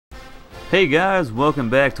Hey guys, welcome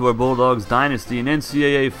back to our Bulldogs Dynasty in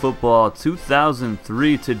NCAA Football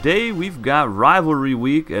 2003. Today we've got rivalry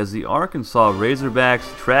week as the Arkansas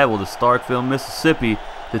Razorbacks travel to Starkville, Mississippi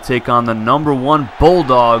to take on the #1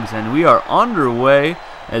 Bulldogs, and we are underway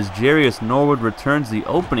as Jarius Norwood returns the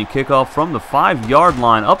opening kickoff from the 5-yard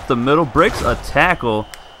line up the middle, breaks a tackle,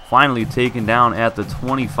 finally taken down at the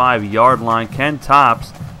 25-yard line. Ken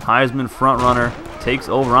Tops, Heisman frontrunner, takes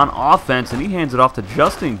over on offense, and he hands it off to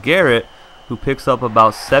Justin Garrett, who picks up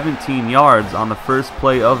about 17 yards on the first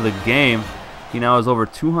play of the game. He now has over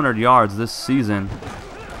 200 yards this season.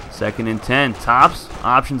 2nd and 10. Tops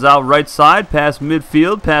options out right side, past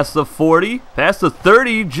midfield, past the 40, past the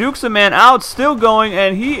 30, jukes a man out, still going,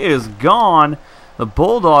 and he is gone. The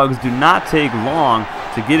Bulldogs do not take long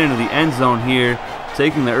to get into the end zone here,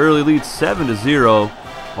 taking the early lead 7-0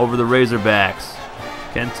 over the Razorbacks.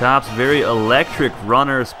 Ken Tops, very electric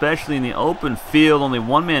runner, especially in the open field, only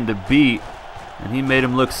one man to beat, and he made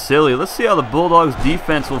him look silly. Let's see how the Bulldogs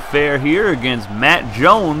defense will fare here against Matt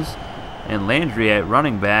Jones and Landry at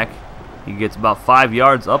running back. He gets about 5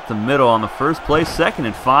 yards up the middle on the first play. 2nd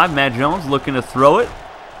and 5. Matt Jones looking to throw it.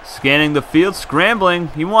 Scanning the field, scrambling.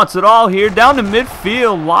 He wants it all here. Down to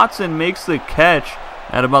midfield. Watson makes the catch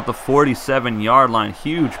at about the 47-yard line.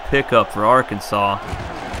 Huge pickup for Arkansas.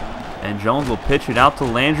 And Jones will pitch it out to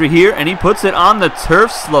Landry here, and he puts it on the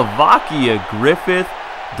turf. Slovakia Griffith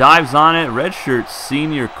dives on it. Redshirt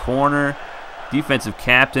senior corner. Defensive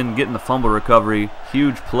captain getting the fumble recovery.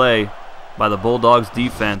 Huge play by the Bulldogs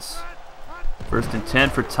defense. 1st and 10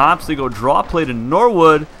 for Tops. They go draw play to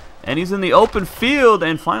Norwood, and he's in the open field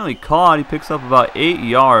and finally caught. He picks up about 8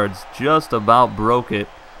 yards. Just about broke it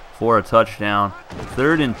for a touchdown.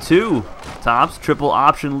 3rd and 2. Tops, triple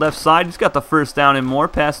option left side. He's got the first down and more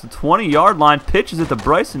past the 20-yard line. Pitches it to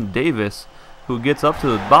Bryson Davis, who gets up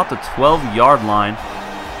to about the 12-yard line.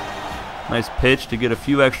 Nice pitch to get a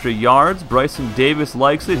few extra yards. Bryson Davis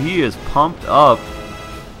likes it. He is pumped up.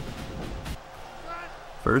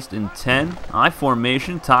 1st and 10. I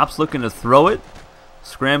formation. Tops looking to throw it.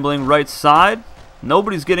 Scrambling right side.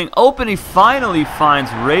 Nobody's getting open. He finally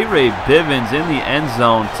finds Ray Bivens in the end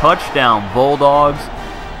zone. Touchdown Bulldogs.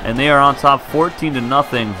 And they are on top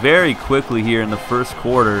 14-0 very quickly here in the first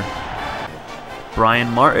quarter. Brian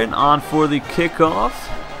Martin on for the kickoff.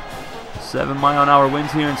 7-mile-an-hour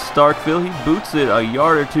winds here in Starkville. He boots it a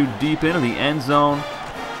yard or two deep into the end zone.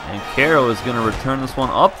 And Carroll is going to return this one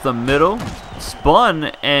up the middle. Spun,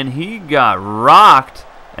 and he got rocked.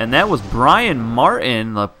 And that was Brian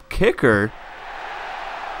Martin, the kicker,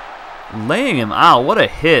 laying him out. What a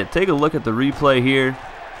hit. Take a look at the replay here.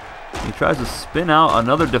 He tries to spin out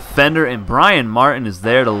another defender, and Brian Martin is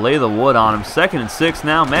there to lay the wood on him. 2nd and 6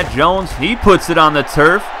 now. Matt Jones, he puts it on the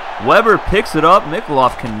turf. Weber picks it up.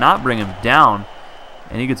 Mikloff cannot bring him down,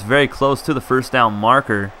 and he gets very close to the first down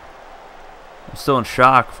marker. I'm still in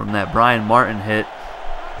shock from that Brian Martin hit.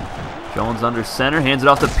 Jones under center, hands it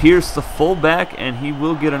off to Pierce, the fullback, and he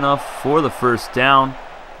will get enough for the first down.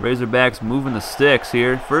 Razorbacks moving the sticks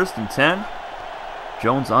here. 1st and 10.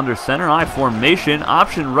 Jones under center, I formation,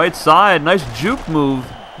 option right side, nice juke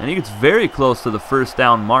move, and he gets very close to the first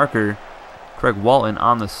down marker. Craig Walton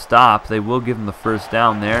on the stop. They will give him the first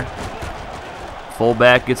down there.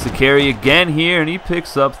 Fullback gets the carry again here, and he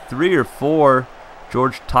picks up 3 or 4.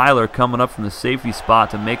 George Tyler coming up from the safety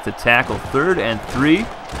spot to make the tackle. 3rd and 3.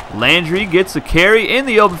 Landry gets a carry in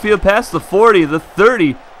the open field past the 40, the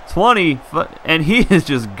 30, 20, and he is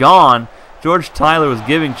just gone. George Tyler was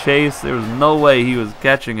giving chase. There was no way he was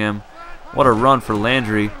catching him. What a run for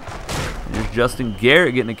Landry. There's Justin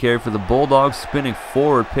Garrett getting a carry for the Bulldogs, spinning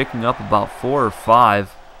forward, picking up about 4 or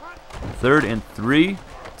 5. 3rd and 3.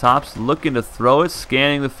 Tops looking to throw it,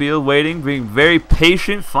 scanning the field, waiting, being very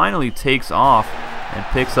patient, finally takes off and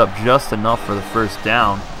picks up just enough for the first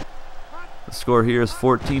down. The score here is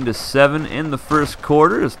 14-7 in the first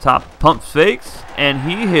quarter as Top pump fakes, and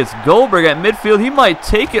he hits Goldberg at midfield. He might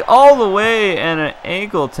take it all the way, and an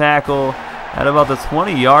ankle tackle at about the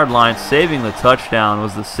 20-yard line, saving the touchdown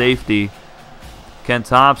was the safety. Ken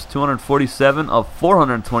Tops, 247 of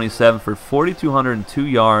 427 for 4,202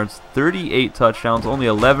 yards, 38 touchdowns, only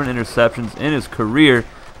 11 interceptions in his career,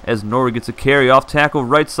 as Norwood gets a carry off tackle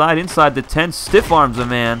right side inside the 10, stiff arms a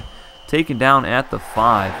man, taken down at the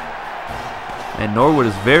 5. And Norwood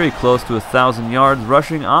is very close to 1,000 yards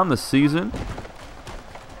rushing on the season.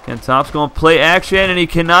 Ken Tops going play action, and he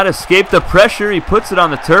cannot escape the pressure. He puts it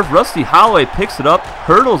on the turf. Rusty Holloway picks it up,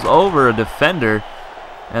 hurdles over a defender,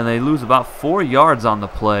 and they lose about 4 yards on the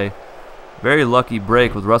play. Very lucky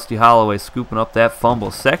break with Rusty Holloway scooping up that fumble.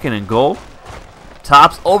 2nd and goal.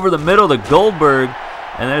 Tops over the middle to Goldberg,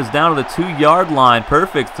 and that is down to the 2-yard line.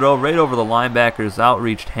 Perfect throw right over the linebacker's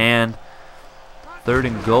outreached hand. 3rd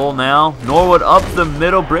and goal now. Norwood up the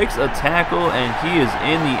middle, breaks a tackle, and he is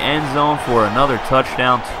in the end zone for another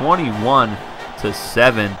touchdown,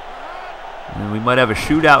 21-7. And we might have a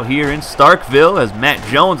shootout here in Starkville as Matt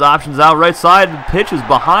Jones options out right side, pitches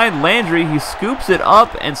behind Landry. He scoops it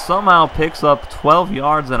up and somehow picks up 12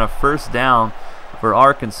 yards and a 1st down for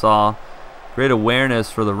Arkansas. Great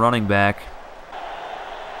awareness for the running back.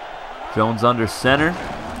 Jones under center,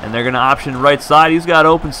 and they're going to option right side. He's got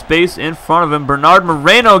open space in front of him. Bernard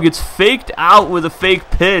Moreno gets faked out with a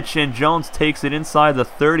fake pitch, and Jones takes it inside the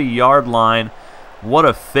 30-yard line. What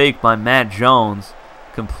a fake by Matt Jones.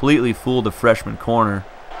 Completely fooled the freshman corner.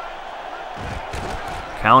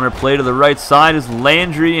 Counter play to the right side is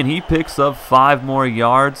Landry, and he picks up 5 more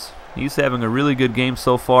yards. He's having a really good game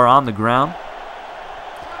so far on the ground.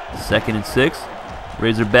 2nd and 6.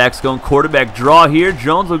 Razorbacks going quarterback draw here.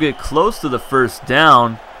 Jones will get close to the 1st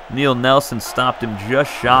down. Neil Nelson stopped him just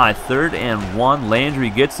shy. 3rd and 1. Landry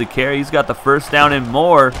gets the carry. He's got the 1st down and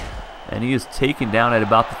more. And he is taken down at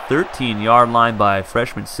about the 13-yard line by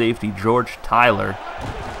freshman safety George Tyler.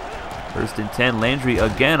 1st and 10. Landry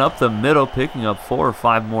again up the middle, picking up 4 or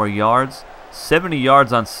 5 more yards. 70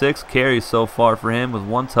 yards on 6 carries so far for him with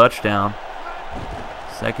 1 touchdown.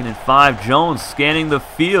 2nd and 5. Jones scanning the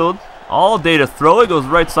field. All day to throw. It goes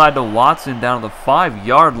right side to Watson down to the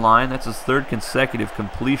 5-yard line. That's his 3rd consecutive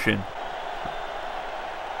completion.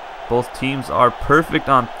 Both teams are perfect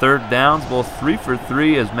on 3rd downs, both 3 for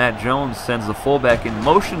 3 as Matt Jones sends the fullback in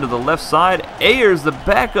motion to the left side. Ayers, the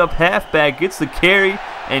backup halfback, gets the carry,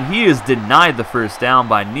 and he is denied the 1st down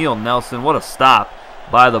by Neil Nelson. What a stop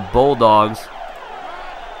by the Bulldogs.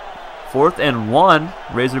 4th and 1.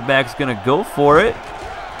 Razorbacks going to go for it,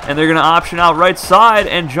 and they're going to option out right side,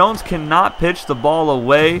 and Jones cannot pitch the ball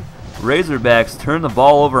away. Razorbacks turn the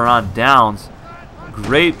ball over on downs.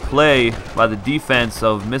 Great play by the defense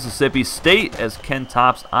of Mississippi State as Ken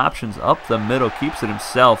Tops options up the middle, keeps it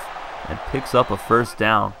himself, and picks up a 1st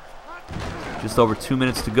down. Just over 2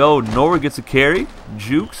 minutes to go. Norwood gets a carry,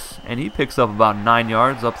 jukes, and he picks up about 9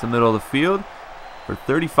 yards up the middle of the field for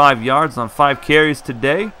 35 yards on 5 carries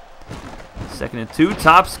today. 2nd and 2.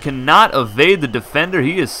 Tops cannot evade the defender.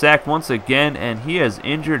 He is sacked once again, and he has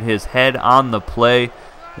injured his head on the play.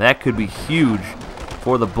 That could be huge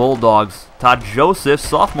for the Bulldogs. Todd Joseph,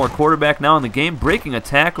 sophomore quarterback now in the game, breaking a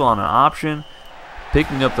tackle on an option,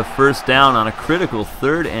 picking up the 1st down on a critical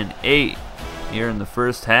 3rd and 8 here in the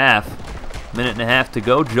 1st half. 1.5 minutes to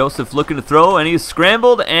go. Joseph looking to throw, and he's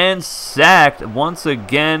scrambled and sacked once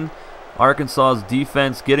again. Arkansas's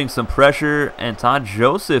defense getting some pressure, and Todd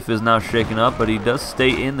Joseph is now shaken up, but he does stay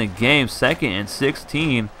in the game. 2nd and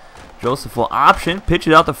 16. Joseph will option, pitch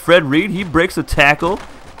it out to Fred Reed. He breaks a tackle,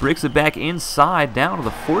 breaks it back inside down to the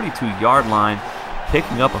 42-yard line,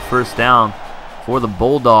 picking up a 1st down for the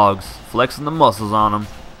Bulldogs, flexing the muscles on them.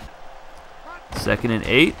 2nd and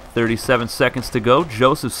 8, 37 seconds to go.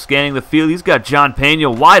 Joseph scanning the field. He's got John Pena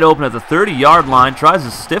wide open at the 30-yard line, tries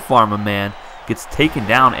to stiff arm a man, gets taken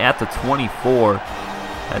down at the 24.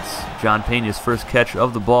 That's John Pena's 1st catch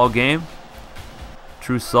of the ball game.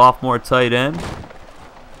 True sophomore tight end.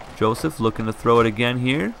 Joseph looking to throw it again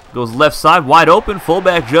here. Goes left side, wide open.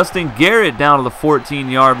 Fullback Justin Garrett down to the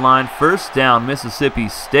 14-yard line. 1st down, Mississippi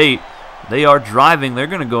State. They are driving. They're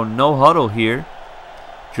going to go no huddle here.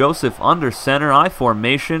 Joseph under center, I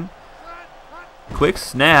formation. Quick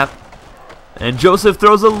snap. And Joseph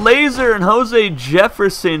throws a laser, and Jose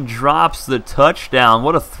Jefferson drops the touchdown.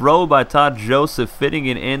 What a throw by Todd Joseph, fitting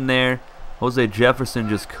it in there. Jose Jefferson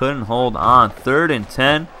just couldn't hold on. 3rd and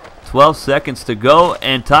 10, 12 seconds to go,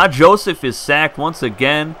 and Todd Joseph is sacked once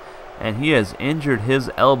again, and he has injured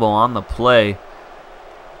his elbow on the play.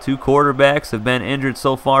 2 quarterbacks have been injured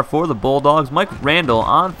so far for the Bulldogs. Mike Randall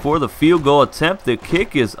on for the field goal attempt. The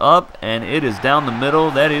kick is up, and it is down the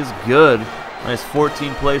middle. That is good. Nice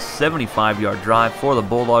 14-play, 75-yard drive for the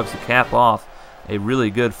Bulldogs to cap off a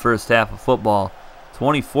really good 1st half of football.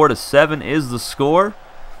 24-7 is the score.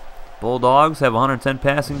 Bulldogs have 110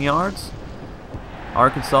 passing yards.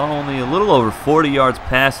 Arkansas only a little over 40 yards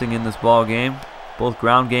passing in this ball game. Both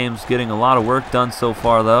ground games getting a lot of work done so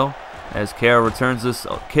far, though. As Carroll returns this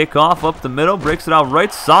kickoff up the middle, breaks it out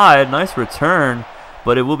right side. Nice return,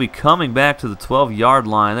 but it will be coming back to the 12-yard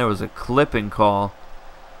line. There was a clipping call.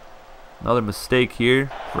 Another mistake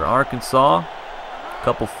here for Arkansas. A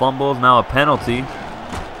couple fumbles, now a penalty.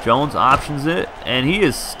 Jones options it, and he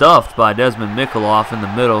is stuffed by Desmond Micheloff in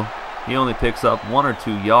the middle. He only picks up 1 or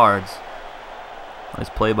 2 yards. Nice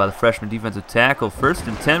play by the freshman defensive tackle. 1st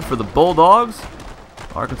and 10 for the Bulldogs.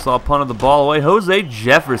 Arkansas punted the ball away. Jose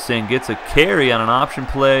Jefferson gets a carry on an option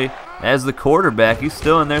play as the quarterback. He's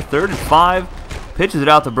still in there, 3rd and 5. Pitches it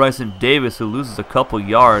out to Bryson Davis, who loses a couple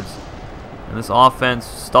yards. And this offense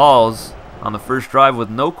stalls on the first drive with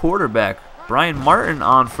no quarterback. Brian Martin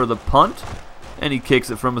on for the punt, and he kicks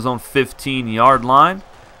it from his own 15-yard line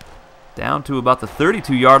down to about the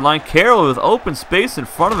 32-yard line. Carroll with open space in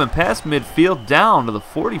front of him past midfield down to the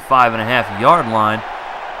 45.5-yard line.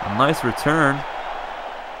 A nice return.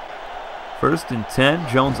 1st and 10.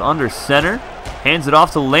 Jones under center. Hands it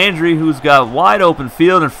off to Landry, who's got wide open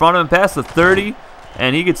field in front of him past the 30.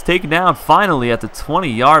 And he gets taken down finally at the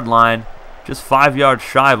 20-yard line. Just 5 yards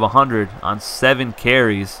shy of 100 on 7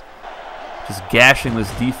 carries. Just gashing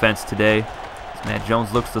this defense today. As Matt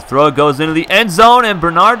Jones looks to throw. It goes into the end zone, and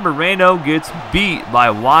Bernard Moreno gets beat by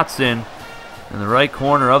Watson in the right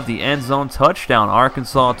corner of the end zone. Touchdown,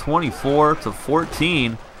 Arkansas,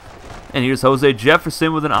 24-14. And here's Jose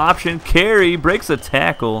Jefferson with an option carry. Breaks a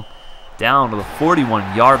tackle down to the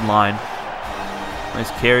 41-yard line.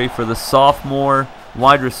 Nice carry for the sophomore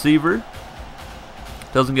wide receiver.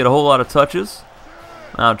 Doesn't get a whole lot of touches.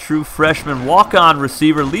 Now, true freshman walk-on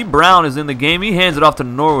receiver Lee Brown is in the game. He hands it off to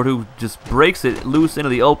Norwood, who just breaks it loose into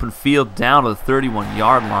the open field down to the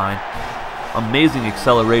 31-yard line. Amazing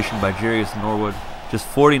acceleration by Jarius Norwood. Just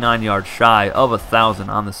 49 yards shy of 1,000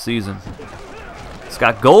 on the season.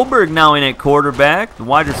 Scott Goldberg now in at quarterback. The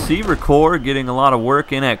wide receiver core getting a lot of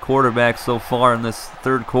work in at quarterback so far in this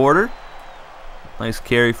 3rd quarter. Nice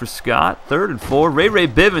carry for Scott. 3rd and 4. Ray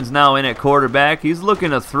Bivens now in at quarterback. He's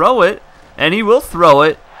looking to throw it, and he will throw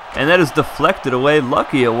it, and that is deflected away.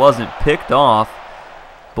 Lucky it wasn't picked off.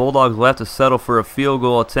 Bulldogs will have to settle for a field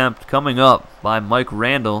goal attempt coming up by Mike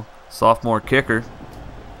Randall, sophomore kicker.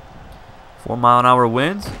 4-mile-an-hour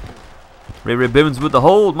winds. Ray Bivens with the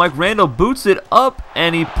hold. Mike Randall boots it up,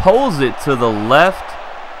 and he pulls it to the left.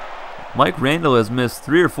 Mike Randall has missed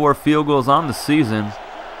 3 or 4 field goals on the season.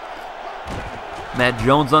 Matt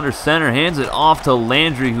Jones under center, hands it off to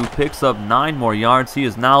Landry, who picks up 9 more yards. He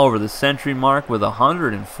is now over the century mark with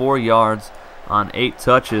 104 yards on 8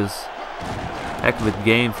 touches. Heck of a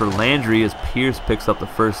game for Landry as Pierce picks up the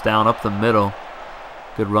first down up the middle.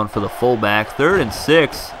 Good run for the fullback. 3rd and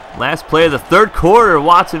 6. Last play of the 3rd quarter.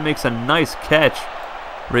 Watson makes a nice catch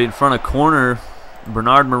right in front of corner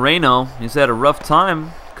Bernard Moreno. He's had a rough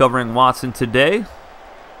time covering Watson today.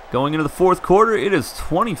 Going into the 4th quarter, it is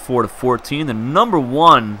 24-14. The number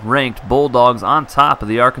 1 ranked Bulldogs on top of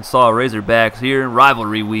the Arkansas Razorbacks here in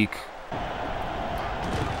rivalry week.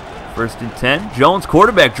 1st and 10. Jones,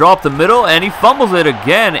 quarterback, draw up the middle, and he fumbles it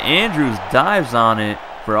again. Andrews dives on it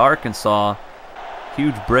for Arkansas.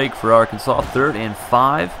 Huge break for Arkansas. 3rd and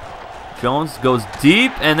 5. Jones goes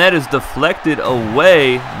deep, and that is deflected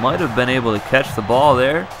away. Might have been able to catch the ball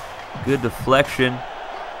there. Good deflection.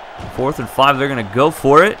 4th and 5, they're going to go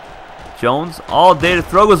for it. Jones all day to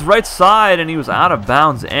throw, was right side, and he was out of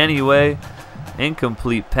bounds anyway.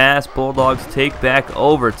 Incomplete pass. Bulldogs take back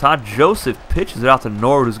over. Todd Joseph pitches it out to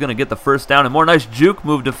Norwood, who's going to get the first down. And more nice juke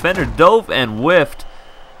move. Defender dove and whiffed.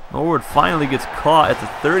 Norwood finally gets caught at the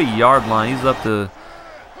 30-yard line. He's up to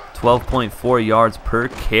 12.4 yards per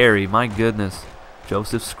carry. My goodness.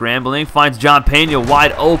 Joseph scrambling. Finds John Pena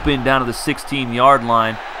wide open down to the 16-yard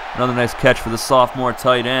line. Another nice catch for the sophomore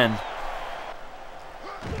tight end.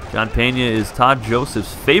 John Pena is Todd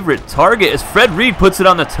Joseph's favorite target as Fred Reed puts it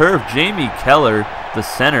on the turf. Jamie Keller, the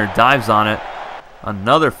center, dives on it.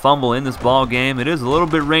 Another fumble in this ball game. It is a little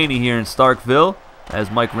bit rainy here in Starkville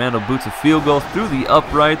as Mike Randall boots a field goal through the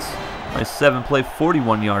uprights. Nice 7-play,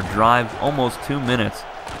 41-yard drive, almost 2 minutes.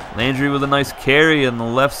 Landry with a nice carry on the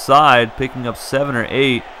left side, picking up 7 or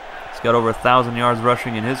 8. He's got over 1,000 yards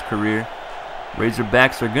rushing in his career.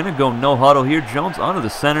 Razorbacks are going to go no huddle here. Jones under the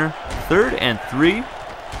center. 3rd and 3.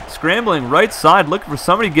 Scrambling right side, looking for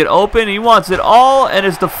somebody to get open. He wants it all, and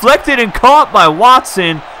it's deflected and caught by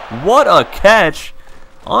Watson. What a catch.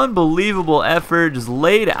 Unbelievable effort, just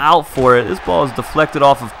laid out for it. This ball is deflected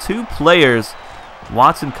off of 2 players.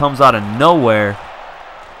 Watson comes out of nowhere.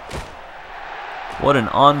 What an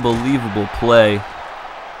unbelievable play.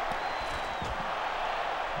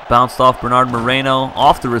 Bounced off Bernard Moreno,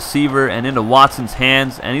 off the receiver, and into Watson's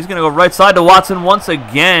hands. And he's going to go right side to Watson once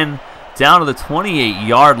again, down to the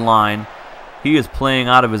 28-yard line. He is playing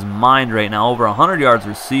out of his mind right now, over 100 yards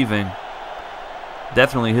receiving.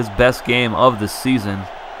 Definitely his best game of the season.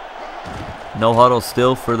 No huddle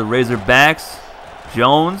still for the Razorbacks.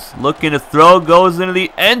 Jones looking to throw, goes into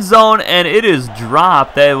the end zone, and it is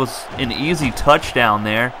dropped. That was an easy touchdown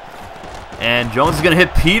there. And Jones is going to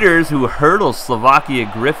hit Peters, who hurdles Slovakia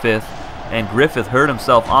Griffith. And Griffith hurt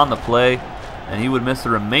himself on the play. and he would miss the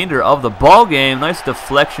remainder of the ball game. Nice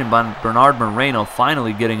deflection by Bernard Moreno,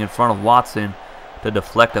 finally getting in front of Watson to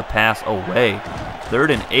deflect a pass away.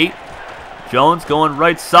 3rd and 8. Jones going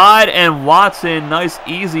right side, and Watson, nice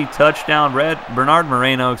easy touchdown. Bernard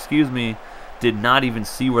Moreno, did not even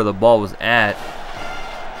see where the ball was at.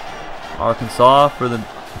 Arkansas for the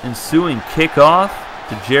ensuing kickoff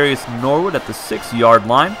to Jarius Norwood at the 6-yard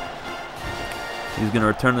line. He's going to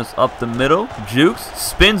return this up the middle. Jukes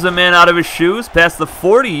spins a man out of his shoes past the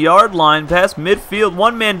 40-yard line, past midfield.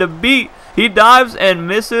 One man to beat. He dives and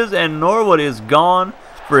misses, and Norwood is gone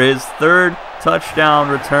for his 3rd touchdown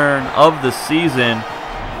return of the season.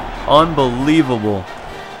 Unbelievable.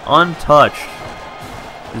 Untouched.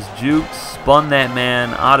 As Jukes spun that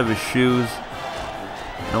man out of his shoes.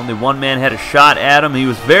 And only one man had a shot at him. He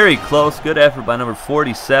was very close. Good effort by number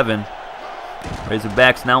 47.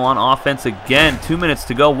 Razorbacks now on offense again. 2 minutes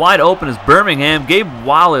to go. Wide open is Birmingham. Gabe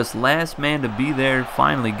Wallace, last man to be there,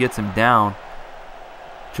 finally gets him down.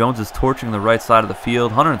 Jones is torching the right side of the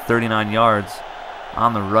field. 139 yards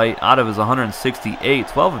on the right out of his 168.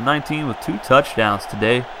 12 of 19 with 2 touchdowns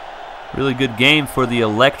today. Really good game for the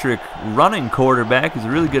electric running quarterback. He's a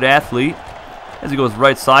really good athlete. As he goes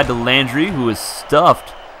right side to Landry, who is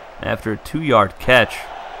stuffed after a 2-yard catch.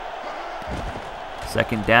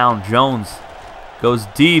 2nd down, Jones goes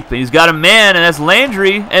deep, and he's got a man, and that's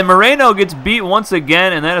Landry. And Moreno gets beat once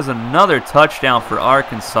again, and that is another touchdown for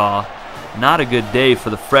Arkansas. Not a good day for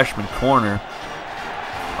the freshman corner.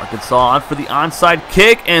 Arkansas on for the onside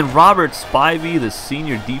kick, and Robert Spivey, the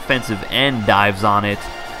senior defensive end, dives on it.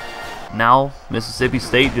 Now Mississippi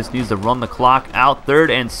State just needs to run the clock out. 3rd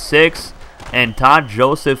and 6, and Todd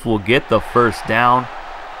Joseph will get the 1st down.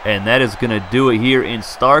 And that is going to do it here in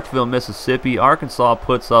Starkville, Mississippi. Arkansas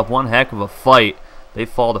puts up one heck of a fight. They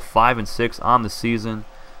fall to 5 and 6 on the season.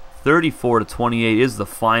 34-28 is the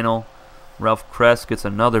final. Ralph Kress gets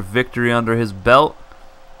another victory under his belt.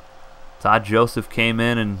 Todd Joseph came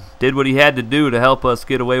in and did what he had to do to help us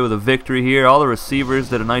get away with a victory here. All the receivers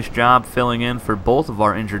did a nice job filling in for both of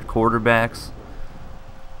our injured quarterbacks.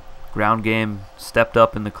 Ground game stepped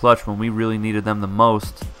up in the clutch when we really needed them the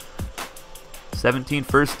most. 17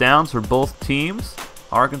 first downs for both teams.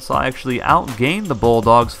 Arkansas actually outgained the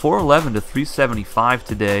Bulldogs 411 to 375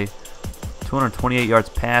 today. 228 yards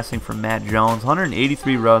passing from Matt Jones,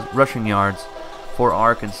 183 rushing yards for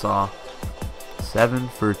Arkansas. 7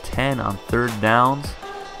 for 10 on 3rd downs.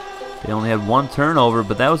 They only had 1 turnover,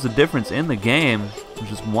 but that was the difference in the game.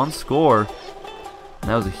 Just 1 score, and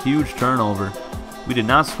that was a huge turnover. We did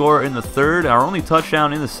not score in the 3rd. Our only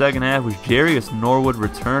touchdown in the 2nd half was Jarius Norwood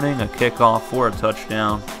returning a kickoff for a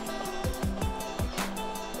touchdown.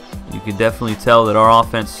 You can definitely tell that our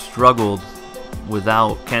offense struggled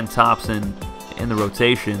without Ken Thompson in the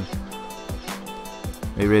rotation.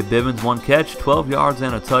 Ray Bivens, 1 catch, 12 yards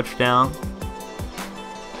and a touchdown.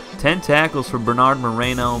 10 tackles for Bernard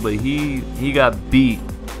Moreno, but he got beat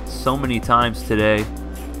so many times today.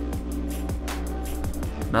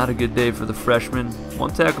 Not a good day for the freshman.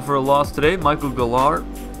 1 tackle for a loss today. Michael Gallard,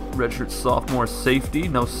 redshirt sophomore safety,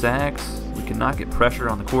 no sacks. We could not get pressure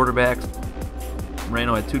on the quarterbacks.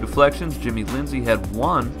 Moreno had 2 deflections. Jimmy Lindsey had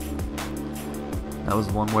 1. That was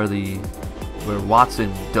the one where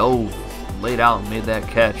Watson dove, laid out, and made that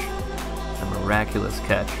catch. A miraculous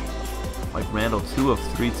catch. Mike Randall, 2 of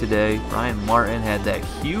 3 today. Brian Martin had that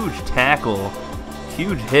huge tackle,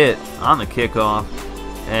 huge hit on the kickoff.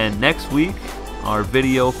 And next week, our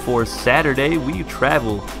video for Saturday, we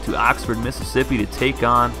travel to Oxford, Mississippi to take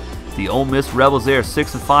on the Ole Miss Rebels. They are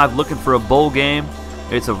 6-5, looking for a bowl game.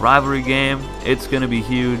 It's a rivalry game. It's going to be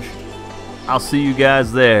huge. I'll see you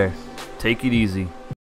guys there. Take it easy.